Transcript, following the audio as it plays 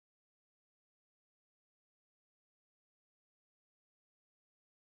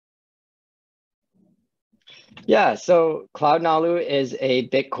Yeah, so Cloud Nalu is a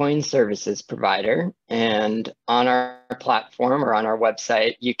Bitcoin services provider, and on our platform or on our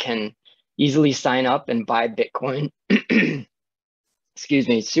website, you can easily sign up and buy Bitcoin, excuse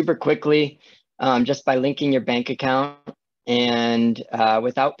me, super quickly, just by linking your bank account and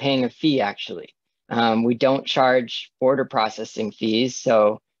without paying a fee, actually. We don't charge order processing fees,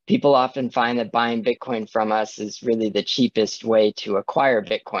 so people often find that buying Bitcoin from us is really the cheapest way to acquire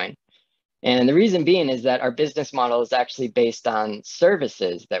Bitcoin. And the reason being is that our business model is actually based on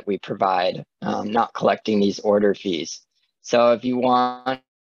services that we provide, not collecting these order fees. So if you want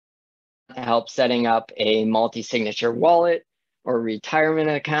help setting up a multi-signature wallet or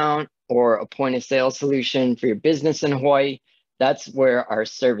retirement account or a point of sale solution for your business in Hawaii, that's where our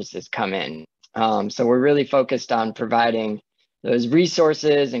services come in. So we're really focused on providing those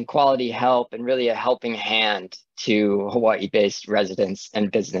resources and quality help and really a helping hand to Hawaii-based residents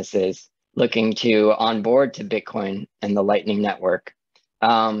and businesses looking to onboard to Bitcoin and the Lightning Network.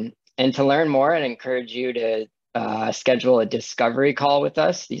 And to learn more, I'd encourage you to schedule a discovery call with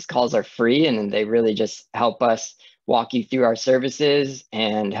us. These calls are free and they really just help us walk you through our services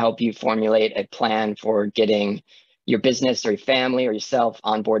and help you formulate a plan for getting your business or your family or yourself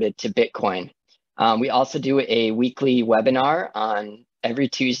onboarded to Bitcoin. We also do a weekly webinar on every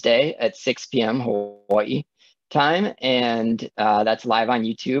Tuesday at 6 p.m. Hawaii time, and that's live on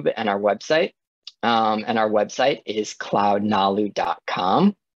YouTube and our website. And our website is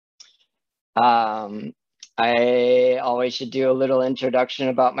cloudnalu.com. I always should do a little introduction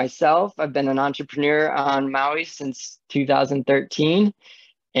about myself. I've been an entrepreneur on Maui since 2013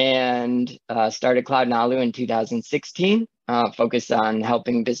 and started Cloud Nalu in 2016, focused on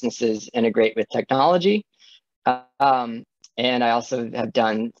helping businesses integrate with technology. And I also have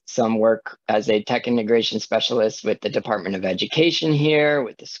done some work as a tech integration specialist with the Department of Education here,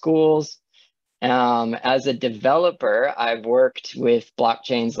 with the schools. As a developer, I've worked with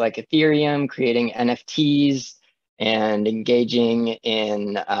blockchains like Ethereum, creating NFTs and engaging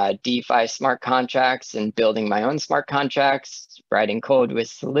in DeFi smart contracts and building my own smart contracts, writing code with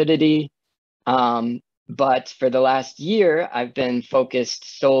Solidity. But for the last year, I've been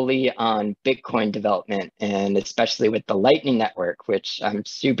focused solely on Bitcoin development, and especially with the Lightning Network, which I'm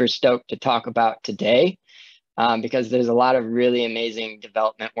super stoked to talk about today. Because there's a lot of really amazing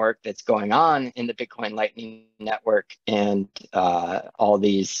development work that's going on in the Bitcoin Lightning Network and all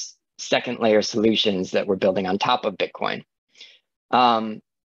these second layer solutions that we're building on top of Bitcoin.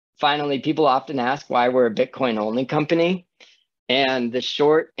 Finally, people often ask why we're a Bitcoin only company. And the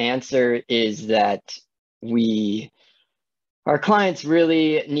short answer is that our clients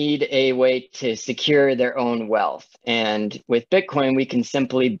really need a way to secure their own wealth. And with Bitcoin, we can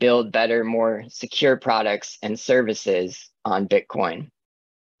simply build better, more secure products and services on Bitcoin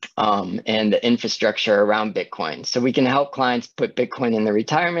and the infrastructure around Bitcoin. So we can help clients put Bitcoin in their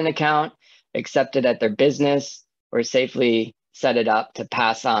retirement account, accept it at their business, or safely set it up to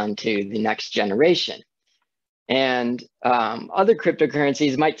pass on to the next generation. And other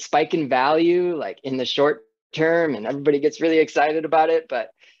cryptocurrencies might spike in value, like in the short term, and everybody gets really excited about it. But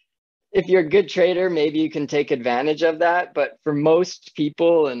if you're a good trader, maybe you can take advantage of that. But for most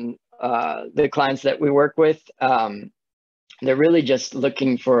people and the clients that we work with, they're really just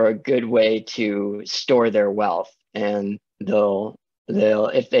looking for a good way to store their wealth. And they'll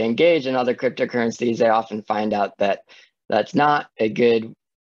if they engage in other cryptocurrencies, they often find out that that's not a good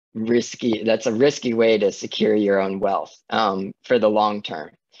that's a risky way to secure your own wealth for the long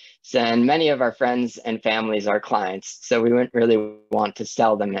term. So, and many of our friends and families are clients, so we wouldn't really want to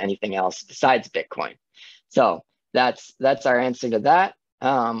sell them anything else besides Bitcoin. So that's our answer to that.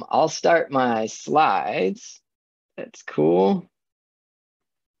 I'll start my slides. That's cool.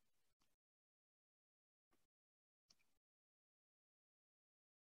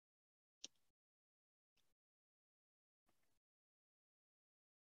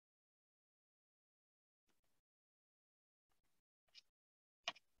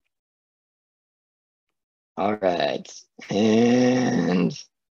 All right, and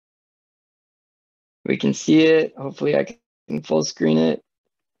we can see it. Hopefully I can full screen it.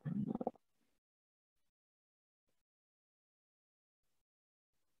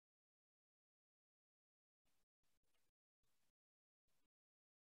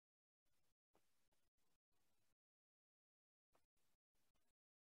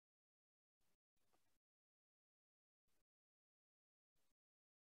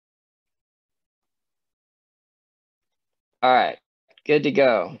 All right, good to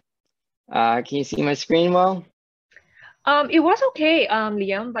go. Can you see my screen well? It was okay,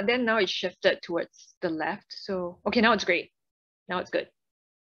 Liam, but then now it shifted towards the left. So, okay, now it's great. Now it's good.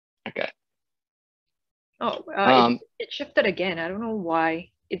 Okay. Oh, Um, it shifted again. I don't know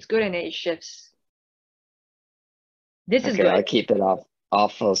why. It's good and then it shifts. This is okay, I'll good. keep it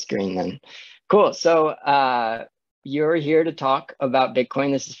off full screen then. Cool. So you're here to talk about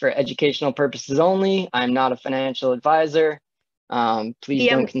Bitcoin. This is for educational purposes only. I'm not a financial advisor. Please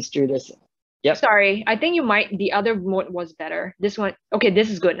don't construe this. Yep. Sorry, I think the other mode was better. This one, okay,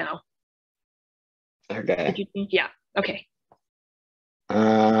 this is good now. Okay. Did you think? Yeah, okay.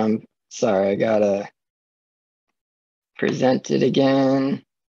 Sorry, I gotta present it again.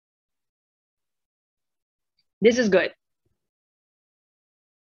 This is good.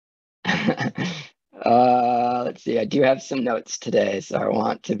 Let's see. I do have some notes today, so I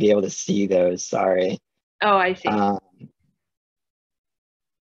want to be able to see those. Sorry. Oh, I see.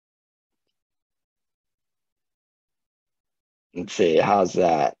 Let's see. How's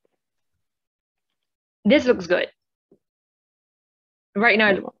that? This looks good. Right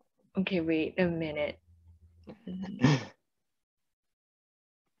now, okay, wait a minute.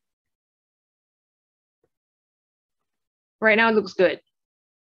 Right now it looks good.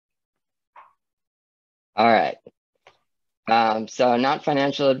 All right. So not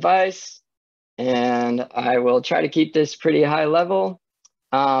financial advice, and I will try to keep this pretty high level,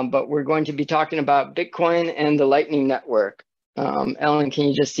 but we're going to be talking about Bitcoin and the Lightning Network. Ellen, can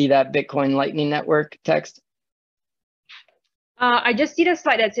you just see that Bitcoin Lightning Network text? I just see the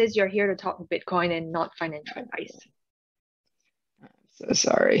slide that says you're here to talk Bitcoin and not financial advice. I'm so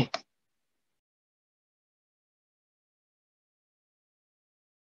sorry.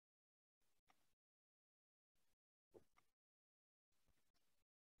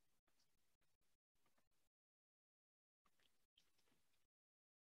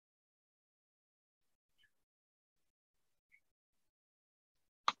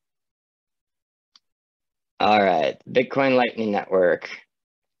 All right, Bitcoin Lightning Network.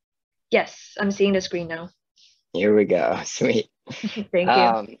 Yes, I'm seeing the screen now. Here we go. Sweet. Thank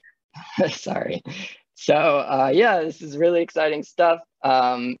you. Sorry. So yeah, this is really exciting stuff.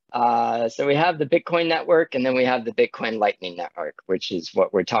 So we have the Bitcoin network, and then we have the Bitcoin Lightning Network, which is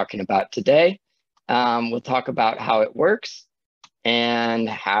what we're talking about today. We'll talk about how it works and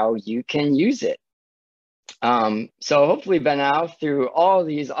how you can use it. So hopefully by now, through all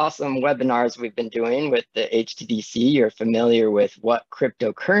these awesome webinars we've been doing with the HTDC, you're familiar with what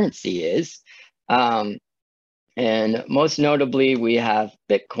cryptocurrency is. And most notably, we have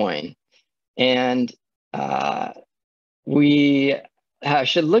Bitcoin. And we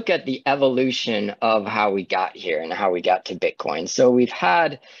should look at the evolution of how we got here and how we got to Bitcoin. So we've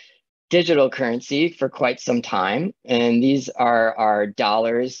had digital currency for quite some time, and these are our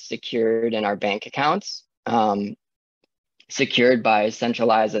dollars secured in our bank accounts, secured by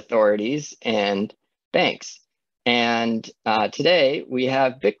centralized authorities and banks. And today we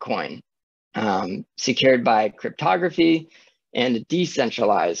have Bitcoin, secured by cryptography and a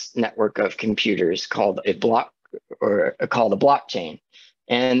decentralized network of computers called a blockchain.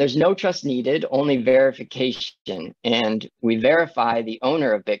 And there's no trust needed, only verification. And we verify the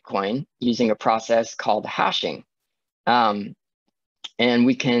owner of Bitcoin using a process called hashing. And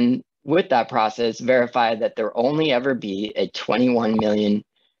we can, with that process, verify that there only ever be a 21 million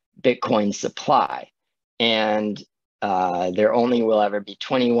Bitcoin supply. And there only will ever be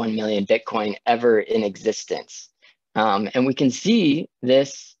 21 million Bitcoin ever in existence. And we can see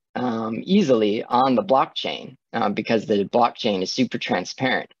this easily on the blockchain because the blockchain is super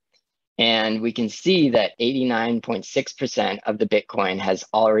transparent. And we can see that 89.6% of the Bitcoin has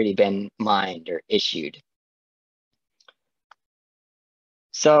already been mined or issued.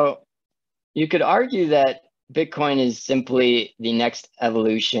 So you could argue that Bitcoin is simply the next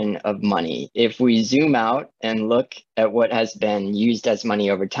evolution of money. If we zoom out and look at what has been used as money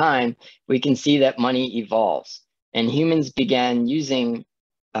over time, we can see that money evolves. And humans began using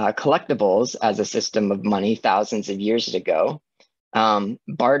collectibles as a system of money thousands of years ago.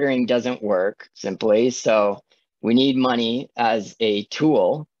 Bartering doesn't work simply, so we need money as a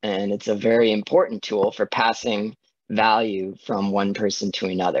tool, and it's a very important tool for passing value from one person to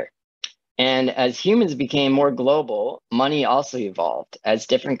another. And as humans became more global, money also evolved as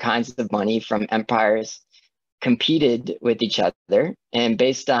different kinds of money from empires competed with each other and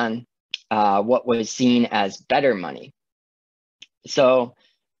based on what was seen as better money. So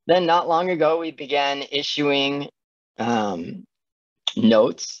then not long ago, we began issuing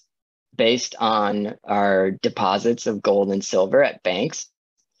notes based on our deposits of gold and silver at banks.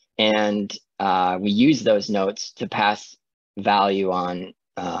 And we use those notes to pass value on,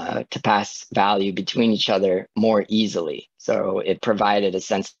 to pass value between each other more easily. So it provided a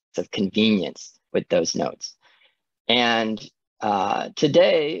sense of convenience with those notes. And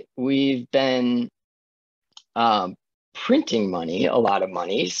today we've been printing money, a lot of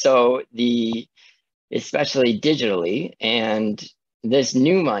money. So especially digitally, and this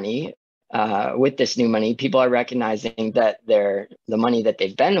new money, with this new money, people are recognizing that the money that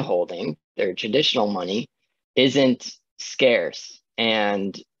they've been holding, their traditional money, isn't scarce,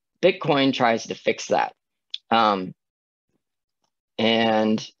 and Bitcoin tries to fix that.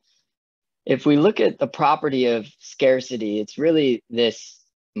 And if we look at the property of scarcity, it's really the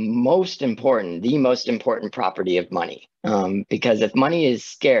most important property of money. Because if money is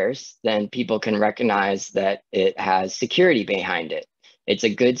scarce, then people can recognize that it has security behind it. It's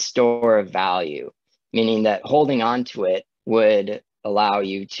a good store of value, meaning that holding on to it would allow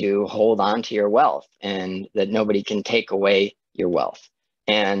you to hold on to your wealth and that nobody can take away your wealth.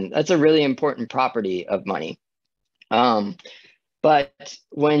 And that's a really important property of money. But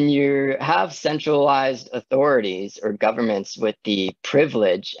when you have centralized authorities or governments with the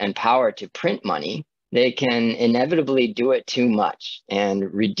privilege and power to print money, they can inevitably do it too much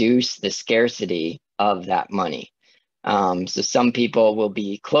and reduce the scarcity of that money. So some people will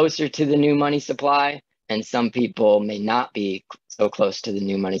be closer to the new money supply, and some people may not be so close to the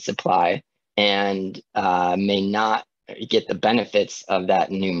new money supply and may not get the benefits of that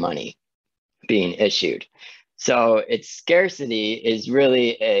new money being issued. So its scarcity is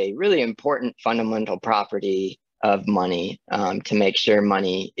really a really important fundamental property of money, to make sure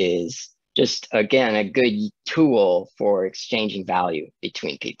money is just, again, a good tool for exchanging value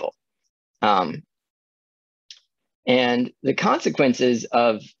between people. And the consequences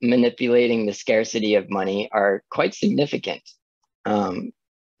of manipulating the scarcity of money are quite significant.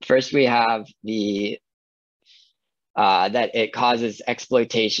 First, we have that it causes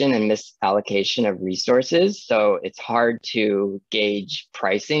exploitation and misallocation of resources. So it's hard to gauge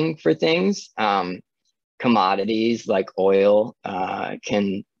pricing for things. Commodities like oil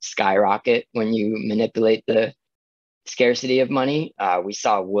can skyrocket when you manipulate the scarcity of money. We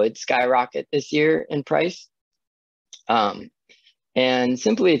saw wood skyrocket this year in price. And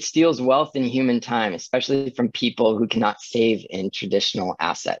simply it steals wealth and human time, especially from people who cannot save in traditional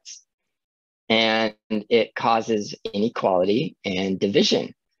assets. And it causes inequality and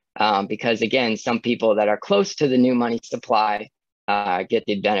division, because again, some people that are close to the new money supply get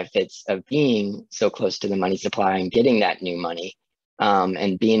the benefits of being so close to the money supply and getting that new money,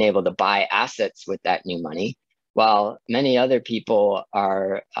 and being able to buy assets with that new money, while many other people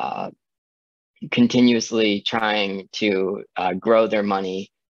are continuously trying to grow their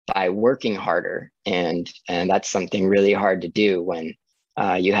money by working harder. And that's something really hard to do when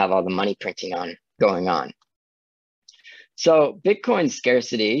you have all the money printing going on. So Bitcoin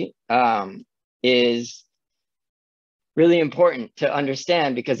scarcity is really important to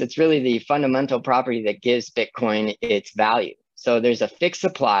understand because it's really the fundamental property that gives Bitcoin its value. So there's a fixed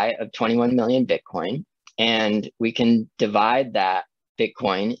supply of 21 million Bitcoin, and we can divide that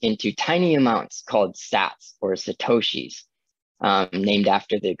Bitcoin into tiny amounts called sats or satoshis, named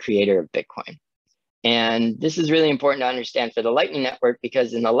after the creator of Bitcoin. And this is really important to understand for the Lightning Network,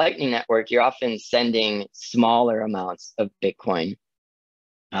 because in the Lightning Network, you're often sending smaller amounts of Bitcoin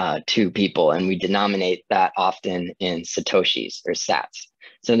to people, and we denominate that often in satoshis or sats.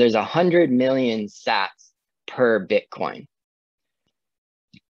 So there's 100 million sats per Bitcoin.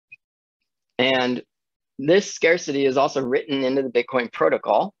 And this scarcity is also written into the Bitcoin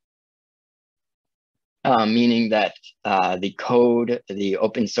protocol, meaning that the code, the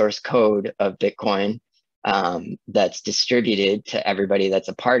open source code of Bitcoin that's distributed to everybody that's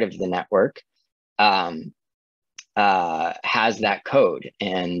a part of the network has that code.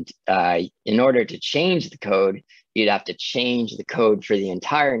 And in order to change the code, you'd have to change the code for the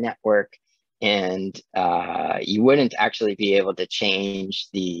entire network. And you wouldn't actually be able to change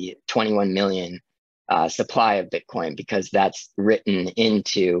the 21 million supply of Bitcoin, because that's written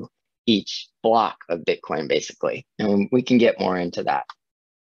into each block of Bitcoin, basically. And we can get more into that.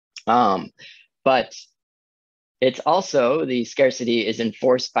 But it's also, the scarcity is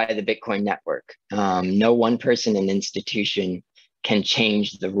enforced by the Bitcoin network. No one person and institution can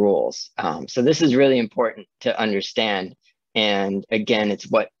change the rules. So this is really important to understand. And again, it's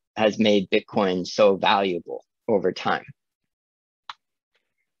what has made Bitcoin so valuable over time.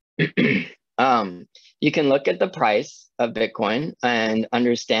 You can look at the price of Bitcoin and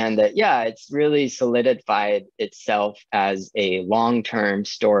understand that, yeah, it's really solidified itself as a long-term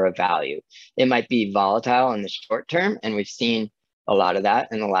store of value. It might be volatile in the short term, and we've seen a lot of that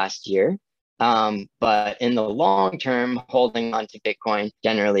in the last year. But in the long term, holding on to Bitcoin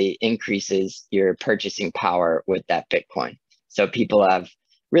generally increases your purchasing power with that Bitcoin. So people have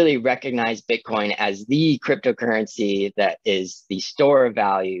really recognized Bitcoin as the cryptocurrency that is the store of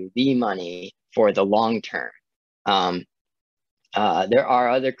value, the money for the long term. There are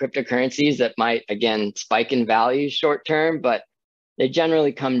other cryptocurrencies that might, again, spike in value short term, but they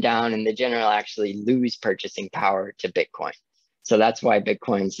generally come down and they generally actually lose purchasing power to Bitcoin. So that's why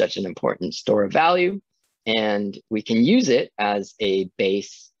Bitcoin is such an important store of value. And we can use it as a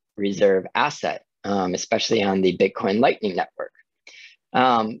base reserve asset, especially on the Bitcoin Lightning Network.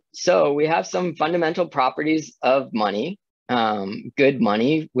 So we have some fundamental properties of money. Good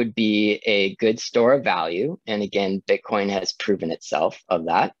money would be a good store of value. And again, Bitcoin has proven itself of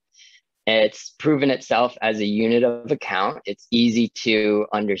that. It's proven itself as a unit of account. It's easy to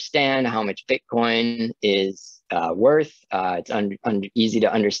understand how much Bitcoin is worth. It's easy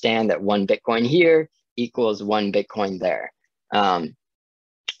to understand that 1 Bitcoin here equals 1 Bitcoin there.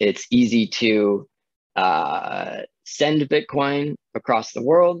 It's easy to send Bitcoin across the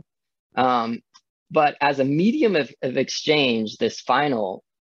world. But as a medium of exchange, this final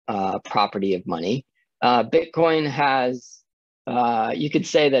property of money, Bitcoin has, you could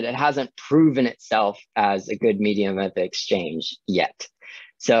say that it hasn't proven itself as a good medium of exchange yet.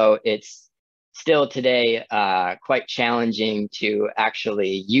 So it's still today quite challenging to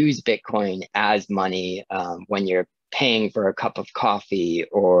actually use Bitcoin as money when you're paying for a cup of coffee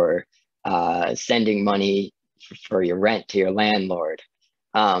or sending money for your rent to your landlord.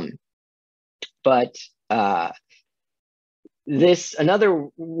 But another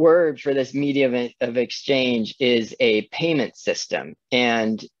word for this medium of exchange is a payment system.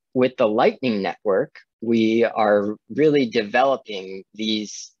 And with the Lightning Network, we are really developing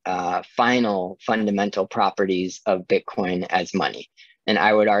these final fundamental properties of Bitcoin as money. And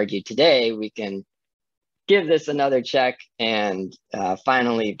I would argue today we can give this another check and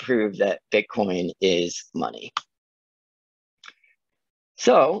finally prove that Bitcoin is money.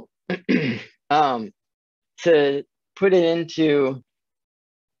 So to put it into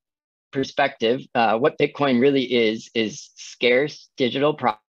perspective, what Bitcoin really is scarce digital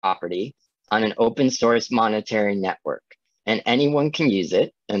property on an open source monetary network. And anyone can use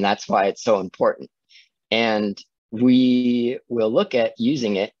it, and that's why it's so important. And we will look at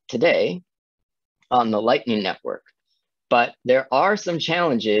using it today on the Lightning Network. But there are some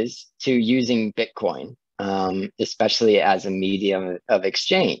challenges to using Bitcoin, especially as a medium of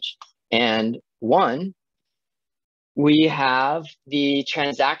exchange. And one, we have the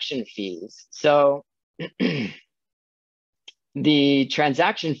transaction fees. So the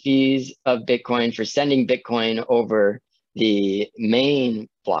transaction fees of Bitcoin for sending Bitcoin over the main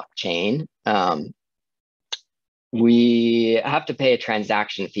blockchain, we have to pay a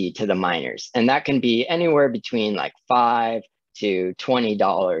transaction fee to the miners. And that can be anywhere between like $5 to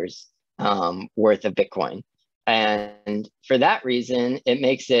 $20 worth of Bitcoin. And for that reason, it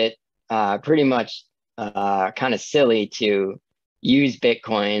makes it pretty much kind of silly to use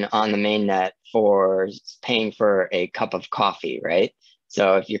Bitcoin on the mainnet for paying for a cup of coffee, right?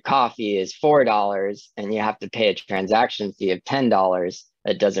 So if your coffee is $4 and you have to pay a transaction fee of $10,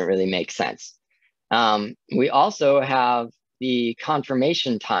 that doesn't really make sense. We also have the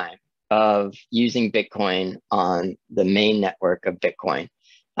confirmation time of using Bitcoin on the main network of Bitcoin,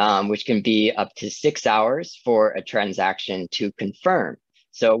 which can be up to 6 hours for a transaction to confirm.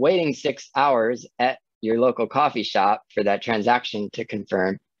 So waiting 6 hours at your local coffee shop for that transaction to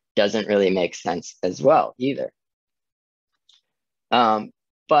confirm doesn't really make sense as well either.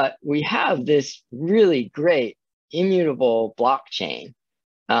 But we have this really great immutable blockchain,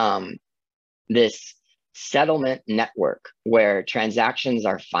 this settlement network where transactions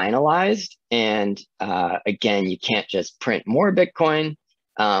are finalized. And again, you can't just print more Bitcoin.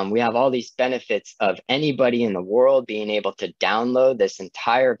 We have all these benefits of anybody in the world being able to download this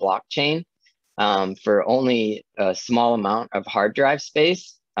entire blockchain for only a small amount of hard drive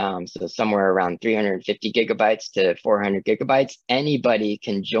space. So somewhere around 350 gigabytes to 400 gigabytes, anybody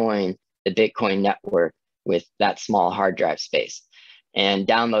can join the Bitcoin network with that small hard drive space and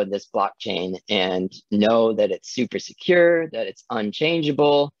download this blockchain and know that it's super secure, that it's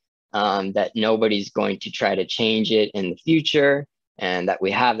unchangeable, that nobody's going to try to change it in the future, and that we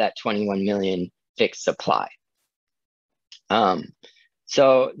have that 21 million fixed supply.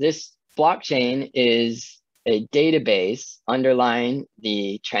 So this blockchain is a database underlying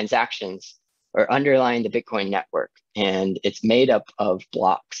the transactions or underlying the Bitcoin network. And it's made up of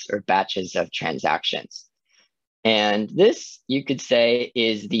blocks or batches of transactions. And this, you could say,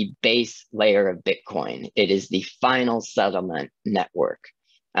 is the base layer of Bitcoin. It is the final settlement network.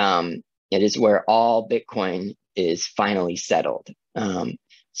 It is where all Bitcoin is finally settled.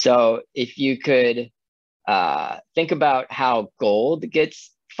 So if you could think about how gold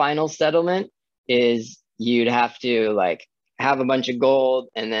gets final settlement, is you'd have to like have a bunch of gold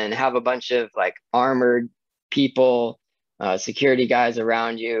and then have a bunch of like armored people, security guys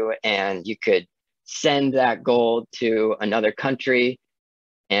around you, and you could send that gold to another country,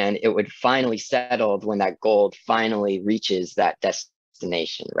 and it would finally settle when that gold finally reaches that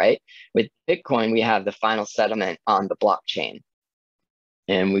destination, right? With Bitcoin, we have the final settlement on the blockchain,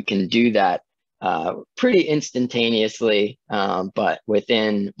 and we can do that pretty instantaneously, but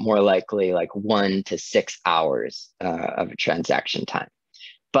within more likely like 1 to 6 hours of a transaction time.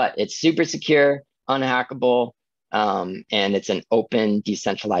 But it's super secure, unhackable, and it's an open,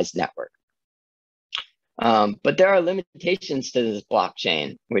 decentralized network. But there are limitations to this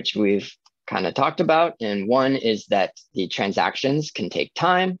blockchain, which we've kind of talked about. And one is that the transactions can take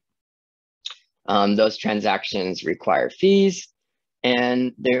time. Those transactions require fees.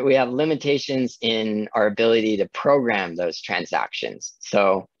 And we have limitations in our ability to program those transactions.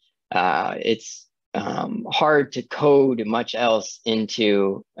 So it's hard to code much else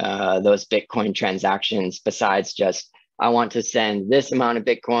into those Bitcoin transactions besides just, I want to send this amount of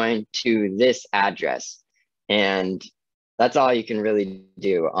Bitcoin to this address. And that's all you can really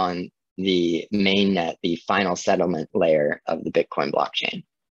do on the mainnet, the final settlement layer of the Bitcoin blockchain.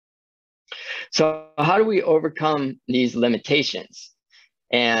 So how do we overcome these limitations?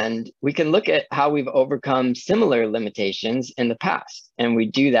 And we can look at how we've overcome similar limitations in the past. And we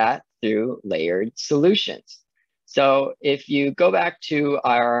do that through layered solutions. So if you go back to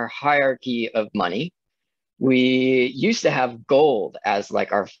our hierarchy of money, we used to have gold as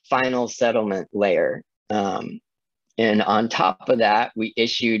like our final settlement layer. And on top of that, we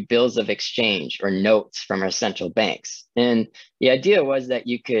issued bills of exchange or notes from our central banks. And the idea was that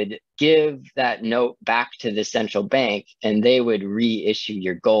you could give that note back to the central bank and they would reissue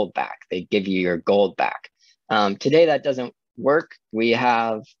your gold back. They'd give you your gold back. Today, that doesn't work. We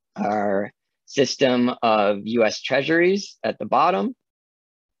have our system of US treasuries at the bottom.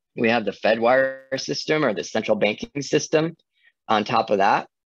 We have the Fedwire system or the central banking system on top of that.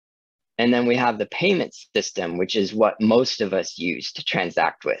 And then we have the payment system, which is what most of us use to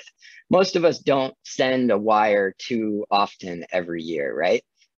transact with. Most of us don't send a wire too often every year, right?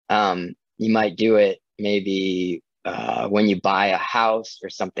 You might do it maybe when you buy a house or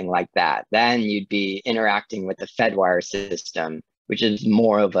something like that. Then you'd be interacting with the Fedwire system, which is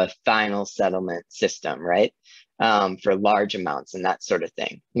more of a final settlement system, right? For large amounts and that sort of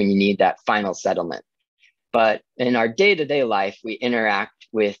thing, when you need that final settlement. But in our day-to-day life, we interact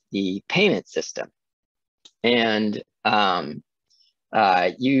with the payment system. And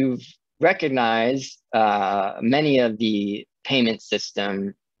you've recognized many of the payment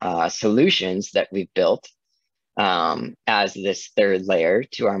system solutions that we've built as this third layer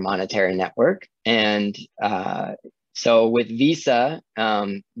to our monetary network. And so with Visa,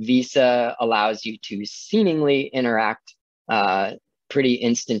 Visa allows you to seemingly interact pretty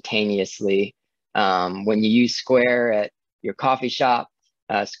instantaneously. When you use Square at your coffee shop,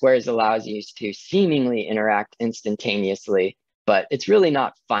 Squares allows you to seemingly interact instantaneously, but it's really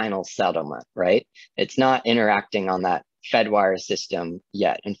not final settlement, right? It's not interacting on that Fedwire system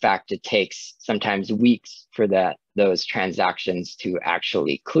yet. In fact, it takes sometimes weeks for those transactions to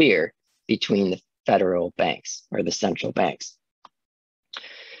actually clear between the federal banks or the central banks.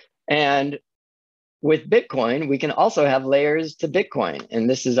 And with Bitcoin, we can also have layers to Bitcoin, and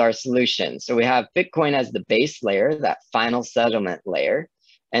this is our solution. So we have Bitcoin as the base layer, that final settlement layer.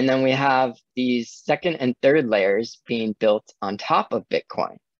 And then we have these second and third layers being built on top of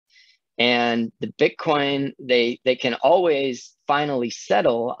Bitcoin. And the Bitcoin, they can always finally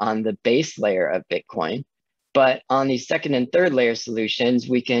settle on the base layer of Bitcoin. But on these second and third layer solutions,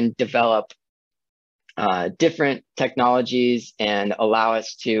 we can develop different technologies and allow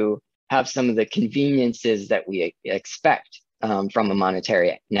us to have some of the conveniences that we expect from a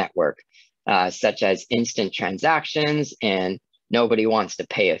monetary network, such as instant transactions, and nobody wants to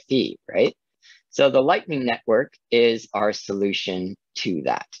pay a fee, right? So the Lightning Network is our solution to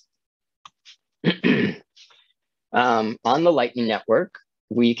that. On the Lightning Network,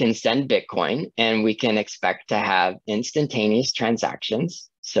 we can send Bitcoin and we can expect to have instantaneous transactions.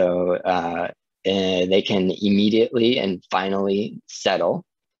 So they can immediately and finally settle,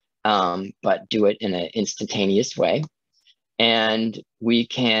 but do it in an instantaneous way. And we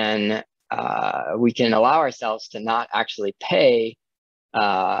can allow ourselves to not actually pay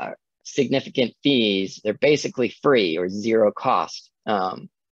significant fees. They're basically free or zero cost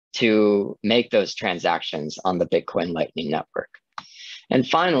to make those transactions on the Bitcoin Lightning Network. And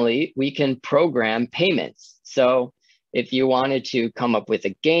finally, we can program payments. So if you wanted to come up with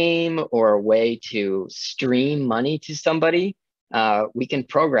a game or a way to stream money to somebody, we can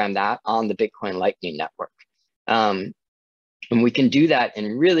program that on the Bitcoin Lightning Network. And we can do that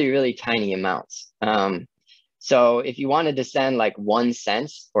in really, really tiny amounts. So if you wanted to send like 1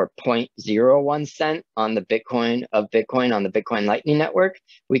 cent or 0.01 cent on the Bitcoin on the Bitcoin Lightning Network,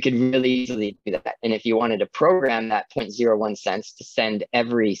 we could really easily do that. And if you wanted to program that 0.01 cents to send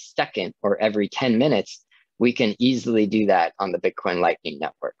every second or every 10 minutes, we can easily do that on the Bitcoin Lightning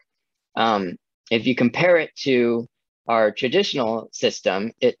Network. If you compare it to our traditional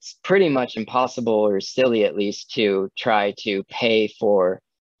system, it's pretty much impossible, or silly at least, to try to pay for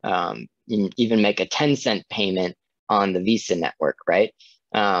even make a 10-cent payment on the Visa network, right?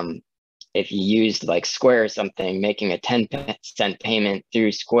 If you used like Square or something, making a 10-cent payment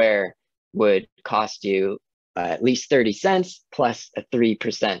through Square would cost you at least 30 cents plus a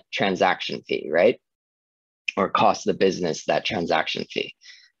 3% transaction fee, right? Or cost the business that transaction fee.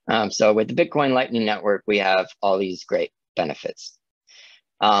 So with the Bitcoin Lightning Network, we have all these great benefits.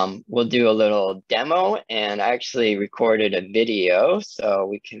 We'll do a little demo, and I actually recorded a video so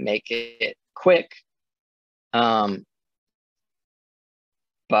we can make it quick. But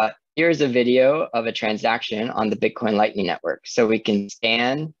here's a video of a transaction on the Bitcoin Lightning Network. So we can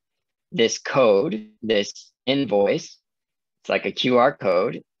scan this code, this invoice. It's like a QR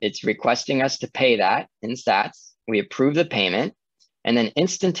code. It's requesting us to pay that in sats. We approve the payment, and then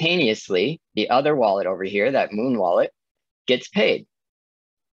instantaneously, the other wallet over here, that Moon wallet, gets paid.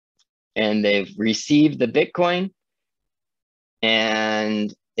 And they've received the Bitcoin,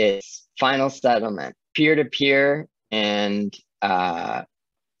 and it's final settlement, peer-to-peer, and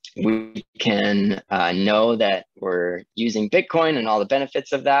we can know that we're using Bitcoin and all the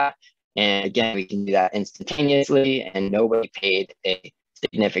benefits of that. And again, we can do that instantaneously, and nobody paid a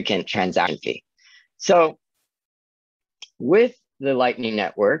significant transaction fee. So with the Lightning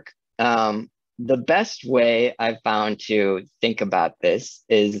Network, the best way I've found to think about this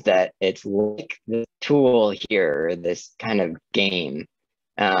is that it's like the tool here, this kind of game.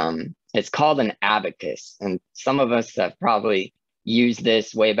 It's called an abacus, and some of us have probably used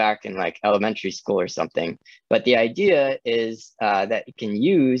this way back in like elementary school or something. But the idea is that you can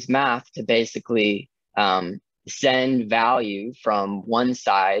use math to basically send value from one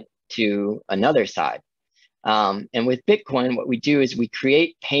side to another side. And with Bitcoin, what we do is we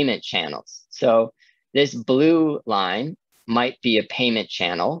create payment channels. So this blue line might be a payment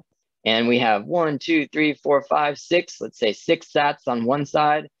channel, and we have 1, 2, 3, 4, 5, 6, let's say 6 sats on one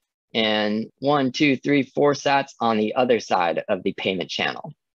side, and 1, 2, 3, 4 sats on the other side of the payment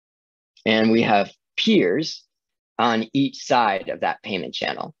channel. And we have peers on each side of that payment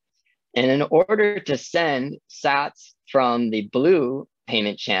channel. And in order to send sats from the blue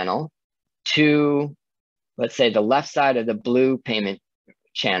payment channel to, let's say, the left side of the blue payment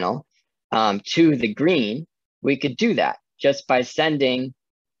channel to the green, we could do that just by sending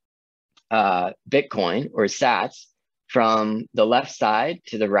Bitcoin or sats from the left side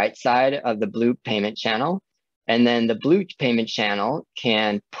to the right side of the blue payment channel. And then the blue payment channel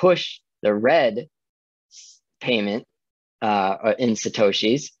can push the red payment in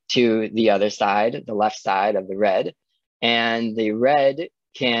Satoshis to the other side, the left side of the red. And the red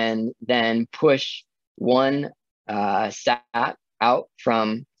can then push one sat out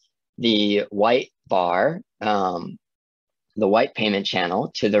from the white bar, the white payment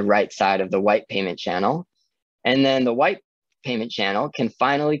channel, to the right side of the white payment channel. And then the white payment channel can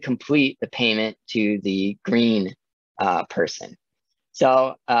finally complete the payment to the green person.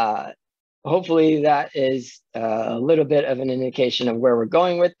 So hopefully that is a little bit of an indication of where we're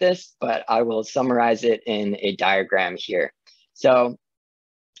going with this, but I will summarize it in a diagram here. So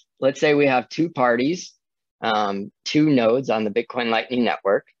let's say we have two parties, two nodes on the Bitcoin Lightning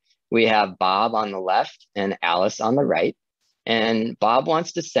Network. We have Bob on the left and Alice on the right. And Bob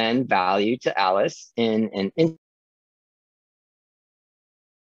wants to send value to Alice in an instant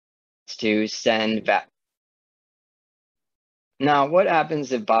to send value. Now, what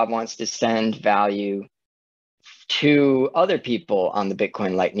happens if Bob wants to send value to other people on the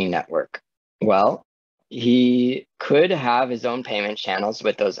Bitcoin Lightning Network? Well, he could have his own payment channels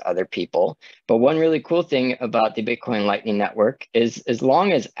with those other people. But one really cool thing about the Bitcoin Lightning Network is as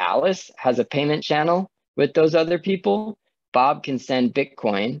long as Alice has a payment channel with those other people, Bob can send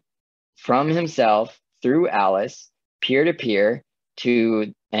Bitcoin from himself through Alice, peer-to-peer,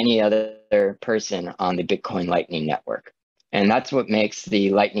 to any other person on the Bitcoin Lightning Network. And that's what makes the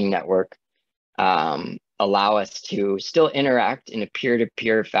Lightning Network allow us to still interact in a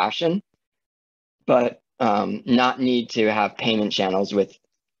peer-to-peer fashion, but not need to have payment channels with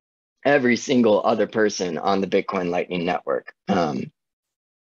every single other person on the Bitcoin Lightning Network.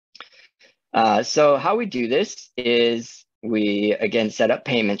 So how we do this is we, again, set up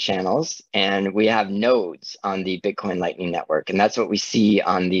payment channels, and we have nodes on the Bitcoin Lightning Network. And that's what we see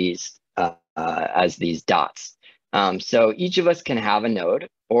on these as these dots. So each of us can have a node,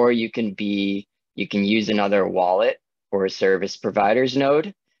 or you can use another wallet or a service provider's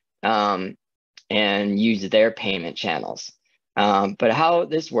node and use their payment channels. But how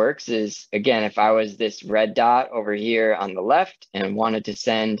this works is, again, if I was this red dot over here on the left and wanted to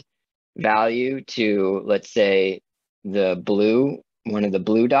send value to, let's say, one of the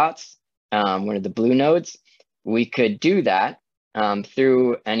blue dots, one of the blue nodes, we could do that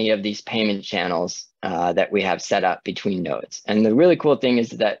through any of these payment channels that we have set up between nodes. And the really cool thing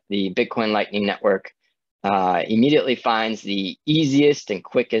is that the Bitcoin Lightning Network immediately finds the easiest and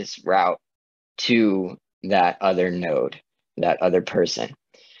quickest route to that other node, that other person.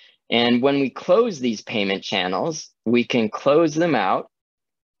 And when we close these payment channels, we can close them out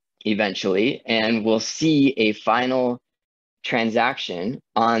eventually, and we'll see a final transaction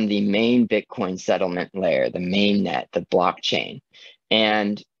on the main Bitcoin settlement layer, the mainnet, the blockchain.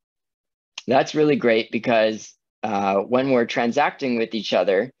 And that's really great because when we're transacting with each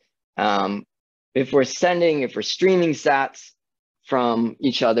other, if we're streaming sats from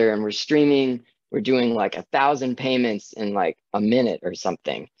each other and we're doing like 1,000 payments in like a minute or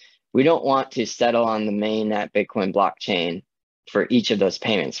something, we don't want to settle on the mainnet Bitcoin blockchain for each of those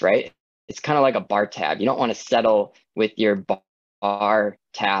payments, right? It's kind of like a bar tab. You don't want to settle with your bar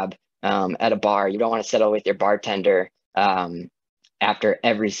tab at a bar. You don't want to settle with your bartender after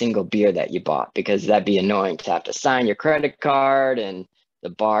every single beer that you bought, because that'd be annoying to have to sign your credit card, and the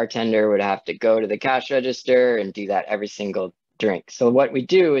bartender would have to go to the cash register and do that every single drink. So what we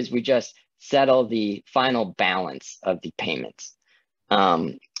do is we just settle the final balance of the payments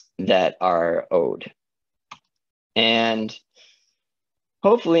that are owed. And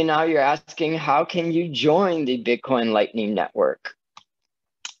hopefully now you're asking, how can you join the Bitcoin Lightning Network?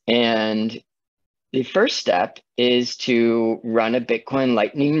 And the first step is to run a Bitcoin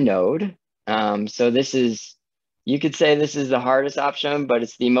Lightning node. So this is, you could say this is the hardest option, but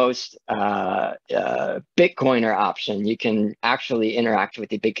it's the most Bitcoiner option. You can actually interact with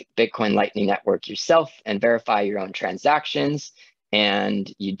the Bitcoin Lightning Network yourself and verify your own transactions,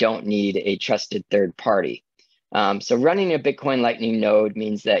 and you don't need a trusted third party. So running a Bitcoin Lightning node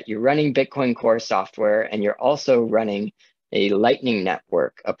means that you're running Bitcoin Core software, and you're also running a Lightning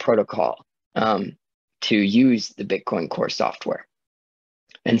network, a protocol, to use the Bitcoin Core software.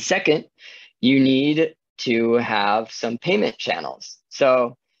 And second, you need to have some payment channels.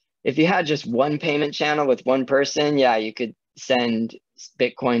 So if you had just one payment channel with one person, yeah, you could send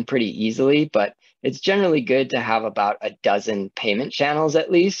Bitcoin pretty easily, but it's generally good to have about a dozen payment channels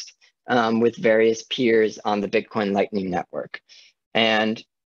at least, with various peers on the Bitcoin Lightning Network. And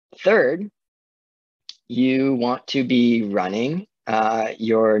third, you want to be running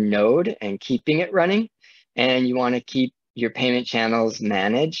your node and keeping it running, and you want to keep your payment channels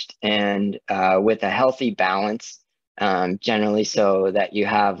managed and with a healthy balance, generally, so that you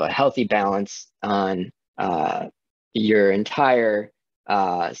have a healthy balance on your entire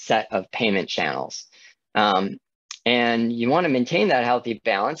set of payment channels. And you want to maintain that healthy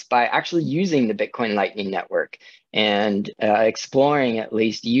balance by actually using the Bitcoin Lightning Network and exploring at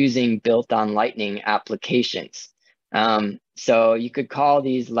least using built-on Lightning applications. So you could call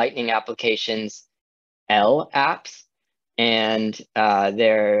these Lightning applications L apps, and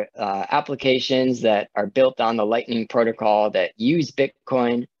they're applications that are built on the Lightning protocol that use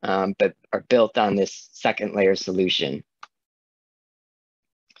Bitcoin, but are built on this second layer solution.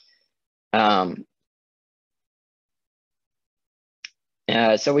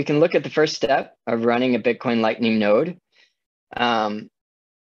 So we can look at the first step of running a Bitcoin Lightning node.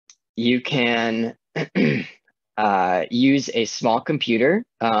 You can use a small computer.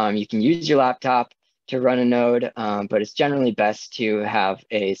 You can use your laptop to run a node, but it's generally best to have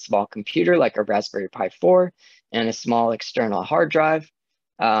a small computer like a Raspberry Pi 4 and a small external hard drive.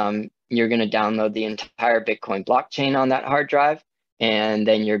 You're going to download the entire Bitcoin blockchain on that hard drive, and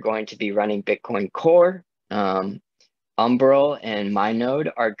then you're going to be running Bitcoin Core. Umbrel and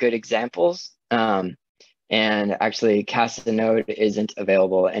MyNode are good examples. And actually, Casanode isn't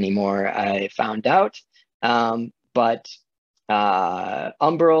available anymore, I found out. But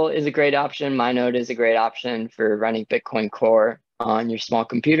Umbrel is a great option. MyNode is a great option for running Bitcoin Core on your small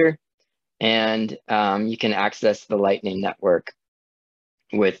computer. And you can access the Lightning Network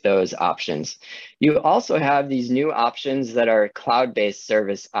with those options. You also have these new options that are cloud-based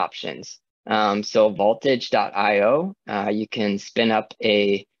service options. So voltage.io, you can spin up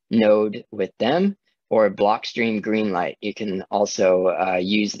a node with them, or Blockstream Greenlight. You can also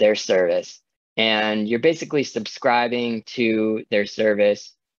use their service. And you're basically subscribing to their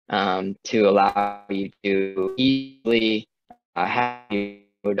service to allow you to easily have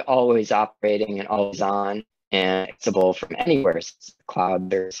always operating and always on and accessible from anywhere. So it's a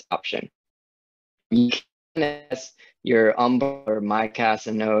cloud service option. You can access your or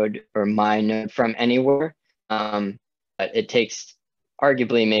MyCasa node or my node from anywhere, but it takes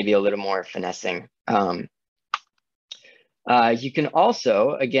arguably maybe a little more finessing. You can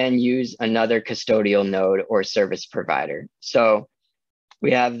also, again, use another custodial node or service provider. So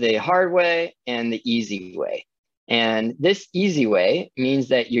we have the hard way and the easy way. And this easy way means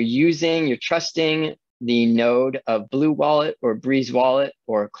that you're trusting the node of Blue Wallet or Breeze Wallet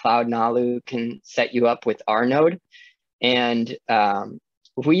or Cloud Nalu can set you up with our node. And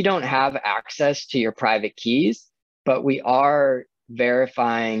we don't have access to your private keys, but we are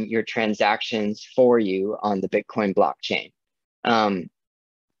verifying your transactions for you on the Bitcoin blockchain.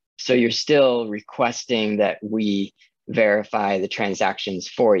 So you're still requesting that we verify the transactions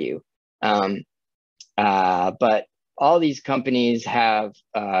for you. But all these companies have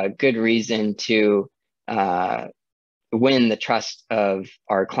good reason to win the trust of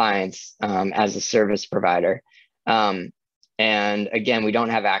our clients as a service provider. And again, we don't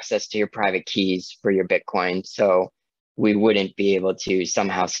have access to your private keys for your Bitcoin, so we wouldn't be able to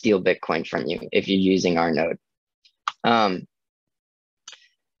somehow steal Bitcoin from you if you're using our node.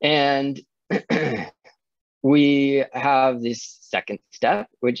 And we have this second step,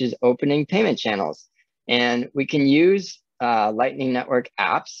 which is opening payment channels. And we can use Lightning Network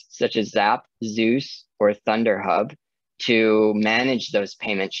apps such as Zap, Zeus, or Thunderhub to manage those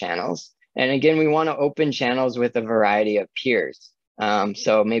payment channels. And again, we want to open channels with a variety of peers.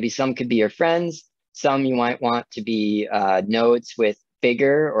 So maybe some could be your friends. Some you might want to be nodes with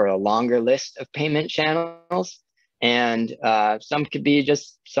bigger or a longer list of payment channels. And some could be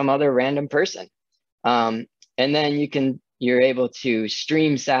just some other random person. And then you're able to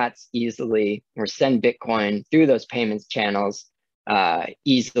stream sats easily or send Bitcoin through those payments channels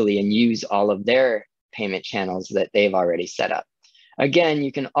easily and use all of their payment channels that they've already set up. Again,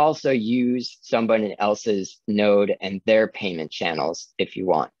 you can also use somebody else's node and their payment channels if you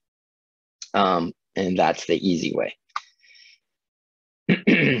want. And that's the easy way.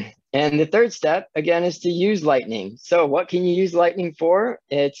 And the third step, again, is to use Lightning. So what can you use Lightning for?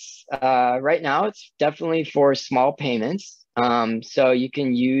 It's right now, it's definitely for small payments. So you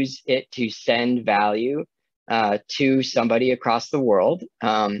can use it to send value to somebody across the world.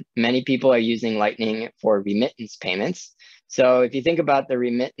 Many people are using Lightning for remittance payments. So if you think about the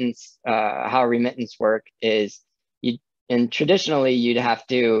remittance, how remittance work is, traditionally you'd have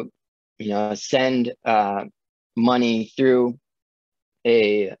to, send money through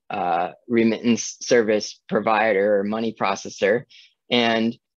a remittance service provider or money processor.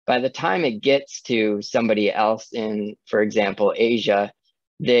 And by the time it gets to somebody else in, for example, Asia,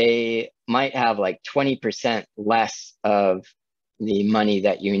 they might have like 20% less of the money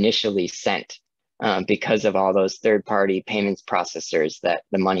that you initially sent because of all those third-party payments processors that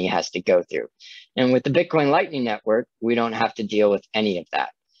the money has to go through. And with the Bitcoin Lightning Network, we don't have to deal with any of that.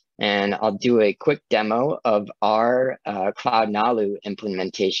 And I'll do a quick demo of our Cloud Nalu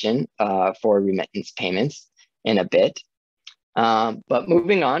implementation for remittance payments in a bit. But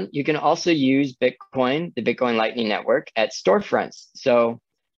moving on, you can also use Bitcoin, the Bitcoin Lightning Network, at storefronts. So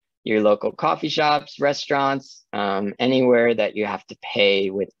your local coffee shops, restaurants, anywhere that you have to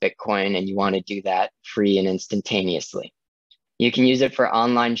pay with Bitcoin and you want to do that free and instantaneously. You can use it for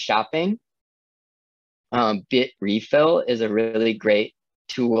online shopping. Bitrefill is a really great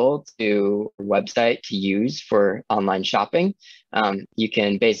tool website to use for online shopping. You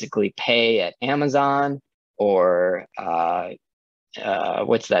can basically pay at Amazon or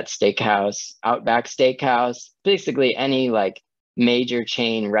what's that steakhouse, Outback Steakhouse, basically any like major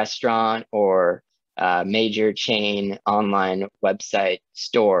chain restaurant or major chain online website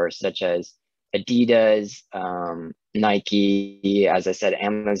store such as Adidas, Nike, as I said,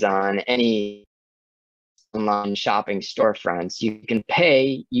 Amazon, any online shopping storefronts. You can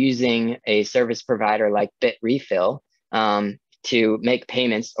pay using a service provider like Bitrefill to make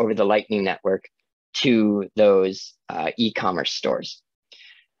payments over the Lightning Network to those e-commerce stores.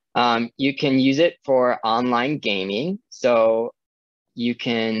 You can use it for online gaming. So you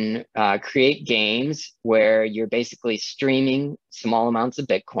can create games where you're basically streaming small amounts of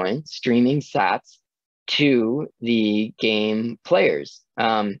Bitcoin, streaming sats to the game players.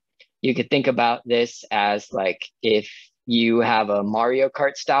 You could think about this as like if you have a Mario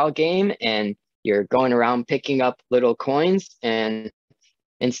Kart style game and you're going around picking up little coins, and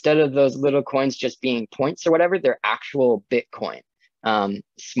instead of those little coins just being points or whatever, they're actual Bitcoin,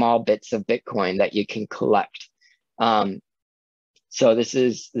 small bits of Bitcoin that you can collect. So this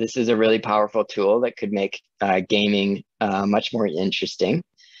is a really powerful tool that could make gaming much more interesting.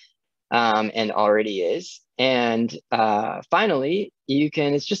 and already is. And finally,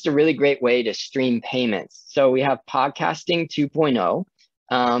 it's just a really great way to stream payments. So we have podcasting 2.0,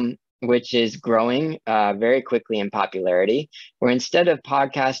 which is growing very quickly in popularity, where instead of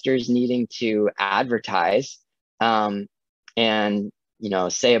podcasters needing to advertise and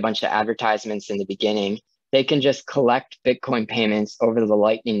say a bunch of advertisements in the beginning, they can just collect Bitcoin payments over the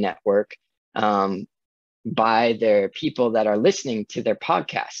Lightning Network by their people that are listening to their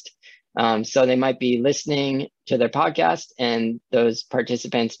podcast. So they might be listening to their podcast, and those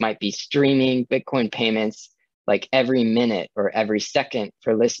participants might be streaming Bitcoin payments like every minute or every second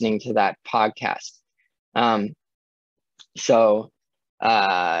for listening to that podcast. So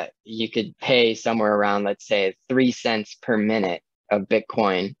you could pay somewhere around, let's say, 3 cents per minute of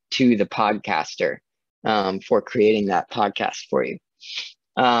Bitcoin to the podcaster for creating that podcast for you.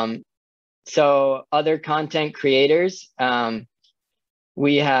 So other content creators,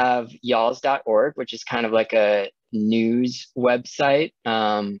 we have yalls.org, which is kind of like a news website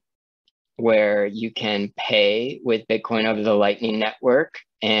where you can pay with Bitcoin over the Lightning Network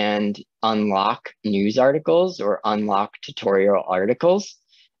and unlock news articles or unlock tutorial articles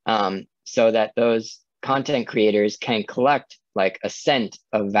so that those content creators can collect like a cent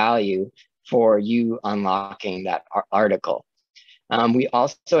of value for you unlocking that article. We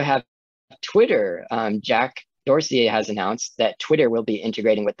also have Twitter. Jack Dorsey has announced that Twitter will be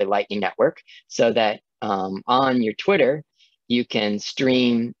integrating with the Lightning Network so that on your Twitter, you can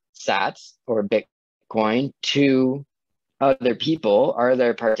stream sats or Bitcoin to other people or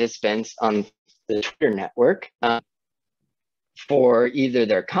other participants on the Twitter network for either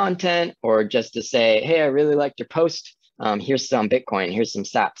their content or just to say, hey, I really liked your post. Here's some Bitcoin, here's some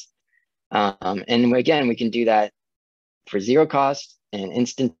sats. And again, we can do that for zero cost and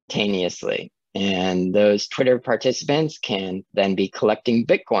instantaneously. And those Twitter participants can then be collecting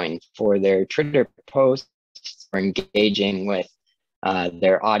Bitcoin for their Twitter posts or engaging with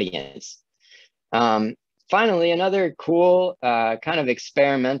their audience. Finally, another cool kind of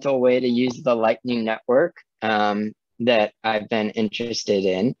experimental way to use the Lightning Network that I've been interested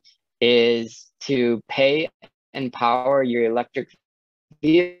in is to pay and power your electric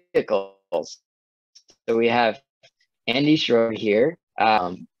vehicles. So we have Andy Schroeder here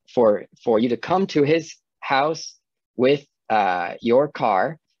for you to come to his house with your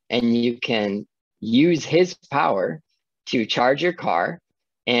car, and you can use his power to charge your car,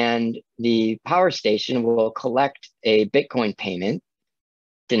 and the power station will collect a Bitcoin payment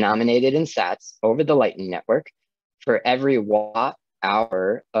denominated in sats over the Lightning Network for every watt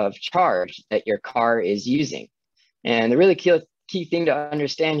hour of charge that your car is using. And the really key thing to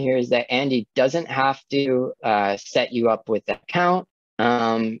understand here is that Andy doesn't have to set you up with an account.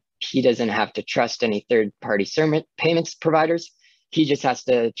 He doesn't have to trust any third-party payments providers. He just has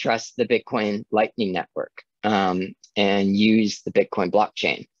to trust the Bitcoin Lightning Network and use the Bitcoin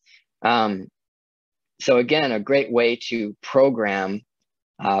blockchain. So again, a great way to program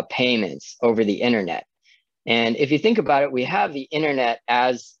payments over the internet. And if you think about it, we have the internet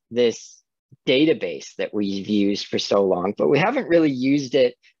as this database that we've used for so long, but we haven't really used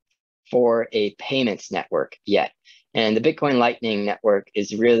it for a payments network yet. And the Bitcoin Lightning Network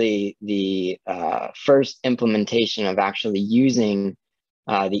is really the first implementation of actually using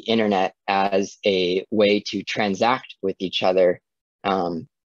the internet as a way to transact with each other and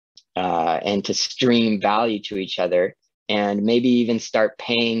to stream value to each other, and maybe even start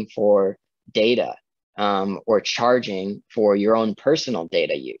paying for data or charging for your own personal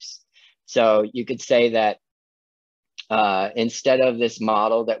data use. So you could say that instead of this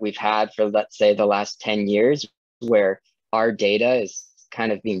model that we've had for, let's say, the last 10 years, where our data is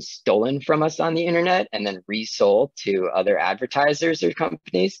kind of being stolen from us on the internet and then resold to other advertisers or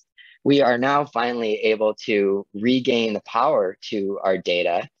companies, we are now finally able to regain the power to our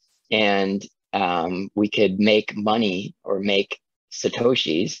data, and we could make money or make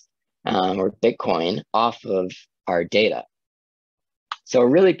Satoshis or Bitcoin off of our data. So a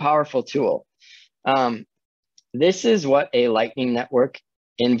really powerful tool. This is what a Lightning Network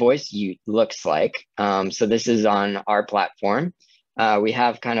invoice looks like. So this is on our platform. We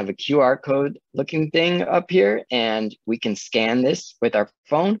have kind of a QR code looking thing up here, and we can scan this with our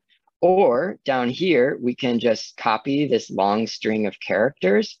phone, or down here, we can just copy this long string of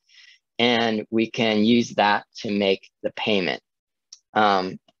characters, and we can use that to make the payment.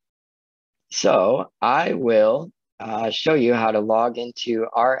 So I will show you how to log into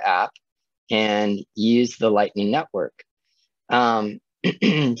our app and use the Lightning Network.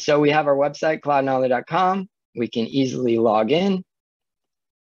 So we have our website, cloudnalu.com. We can easily log in.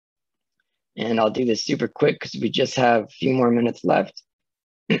 And I'll do this super quick because we just have a few more minutes left.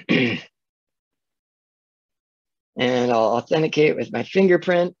 And I'll authenticate with my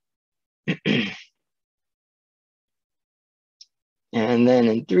fingerprint. And then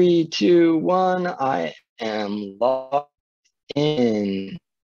in 3, 2, 1, I am logged in.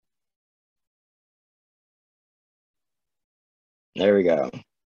 There we go.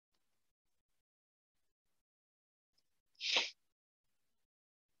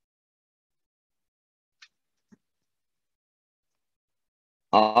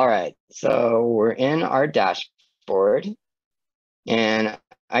 All right, so we're in our dashboard, and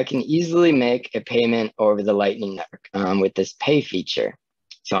I can easily make a payment over the Lightning Network with this pay feature.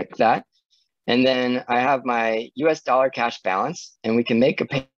 So like that. And then I have my US dollar cash balance, and we can make a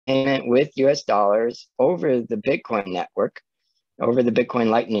payment with US dollars over the Bitcoin network, over the Bitcoin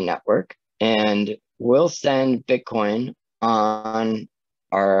Lightning Network, and we'll send Bitcoin on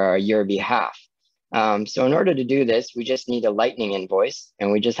your behalf. So in order to do this, we just need a Lightning invoice,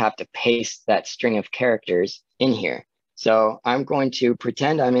 and we just have to paste that string of characters in here. So I'm going to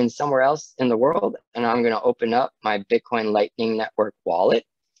pretend I'm in somewhere else in the world, and I'm going to open up my Bitcoin Lightning Network wallet,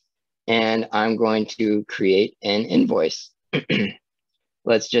 and I'm going to create an invoice.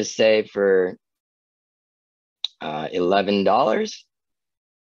 Let's just say for $11.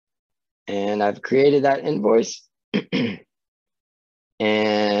 And I've created that invoice.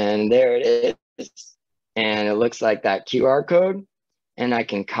 And there it is. And it looks like that QR code. And I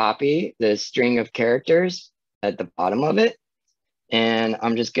can copy the string of characters at the bottom of it. And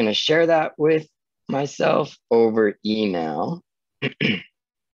I'm just going to share that with myself over email.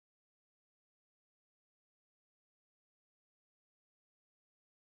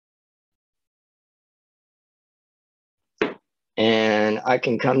 And I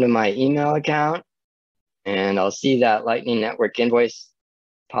can come to my email account, and I'll see that Lightning Network invoice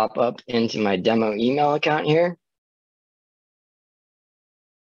pop up into my demo email account here.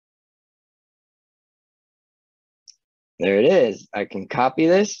 There it is. I can copy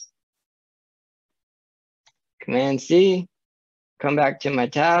this, Command C, come back to my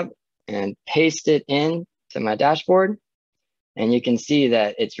tab and paste it in to my dashboard. And you can see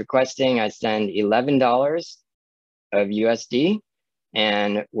that it's requesting I send $11 of USD,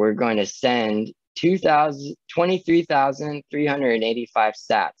 and we're going to send 23,385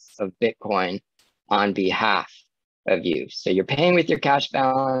 sats of Bitcoin on behalf of you. So you're paying with your cash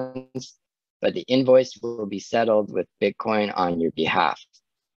balance, but the invoice will be settled with Bitcoin on your behalf.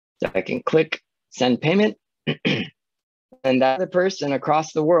 So I can click send payment, and that other person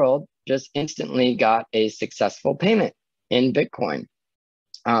across the world just instantly got a successful payment in Bitcoin.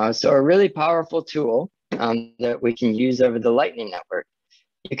 So a really powerful tool that we can use over the Lightning Network.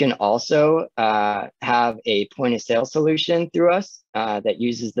 You can also have a point of sale solution through us that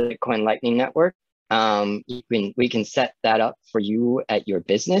uses the Bitcoin Lightning Network. We can set that up for you at your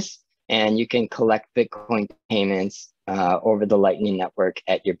business, and you can collect Bitcoin payments over the Lightning Network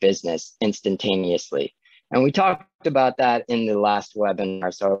at your business instantaneously. And we talked about that in the last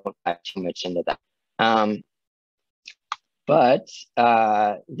webinar, so I won't dive too much into that. But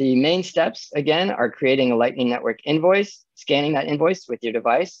the main steps, again, are creating a Lightning Network invoice, scanning that invoice with your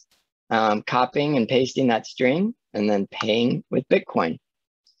device, copying and pasting that string, and then paying with Bitcoin.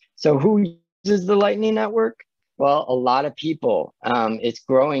 So who uses the Lightning Network? Well, a lot of people. It's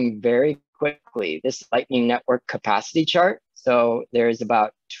growing very quickly. This Lightning Network capacity chart. So there's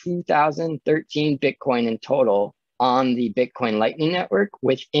about 2,013 Bitcoin in total on the Bitcoin Lightning Network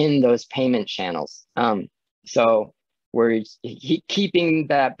within those payment channels. So we're keeping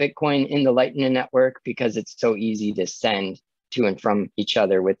that Bitcoin in the Lightning Network because it's so easy to send to and from each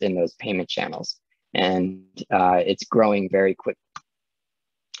other within those payment channels. And it's growing very quickly.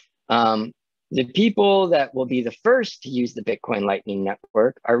 The people that will be the first to use the Bitcoin Lightning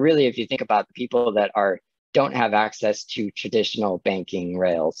Network are really, if you think about the people that don't have access to traditional banking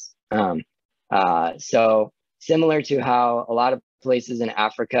rails. So similar to how a lot of places in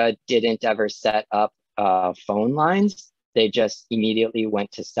Africa didn't ever set up phone lines, they just immediately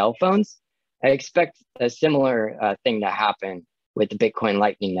went to cell phones. I expect a similar thing to happen with the Bitcoin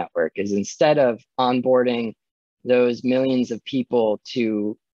Lightning Network, is instead of onboarding those millions of people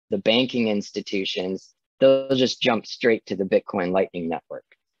to the banking institutions, they'll just jump straight to the Bitcoin Lightning Network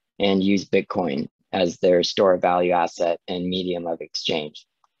and use Bitcoin as their store of value asset and medium of exchange.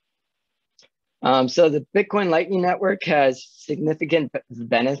 So the Bitcoin Lightning Network has significant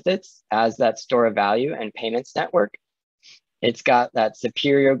benefits as that store of value and payments network. It's got that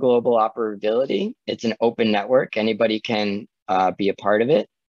superior global operability. It's an open network. Anybody can be a part of it.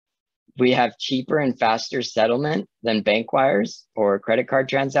 We have cheaper and faster settlement than bank wires or credit card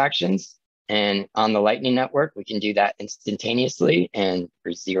transactions. And on the Lightning Network, we can do that instantaneously and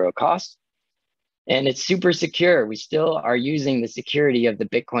for zero cost. And it's super secure. We still are using the security of the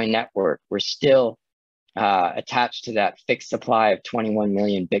Bitcoin network. We're still attached to that fixed supply of 21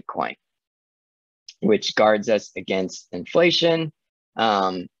 million Bitcoin, which guards us against inflation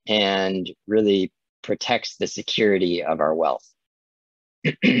and really protects the security of our wealth.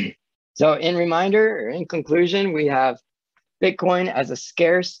 So in reminder, or in conclusion, we have Bitcoin as a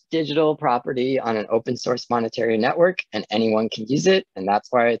scarce digital property on an open source monetary network, and anyone can use it. And that's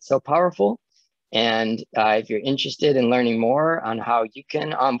why it's so powerful. And if you're interested in learning more on how you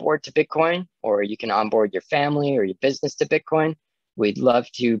can onboard to Bitcoin, or you can onboard your family or your business to Bitcoin, we'd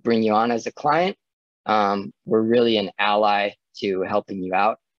love to bring you on as a client. We're really an ally to helping you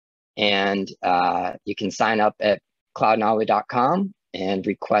out. And you can sign up at cloudnalu.com and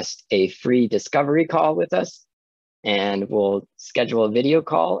request a free discovery call with us. And we'll schedule a video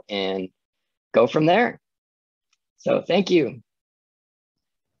call and go from there. So thank you.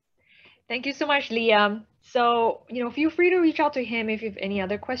 Thank you so much, Liam. So, feel free to reach out to him if you have any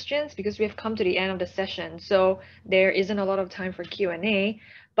other questions, because we have come to the end of the session. So there isn't a lot of time for Q&A.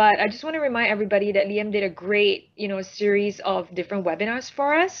 But I just want to remind everybody that Liam did a great, series of different webinars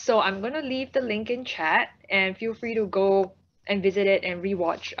for us. So I'm going to leave the link in chat, and feel free to go and visit it and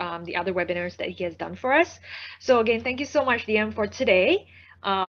rewatch the other webinars that he has done for us. So again, thank you so much, Liam, for today.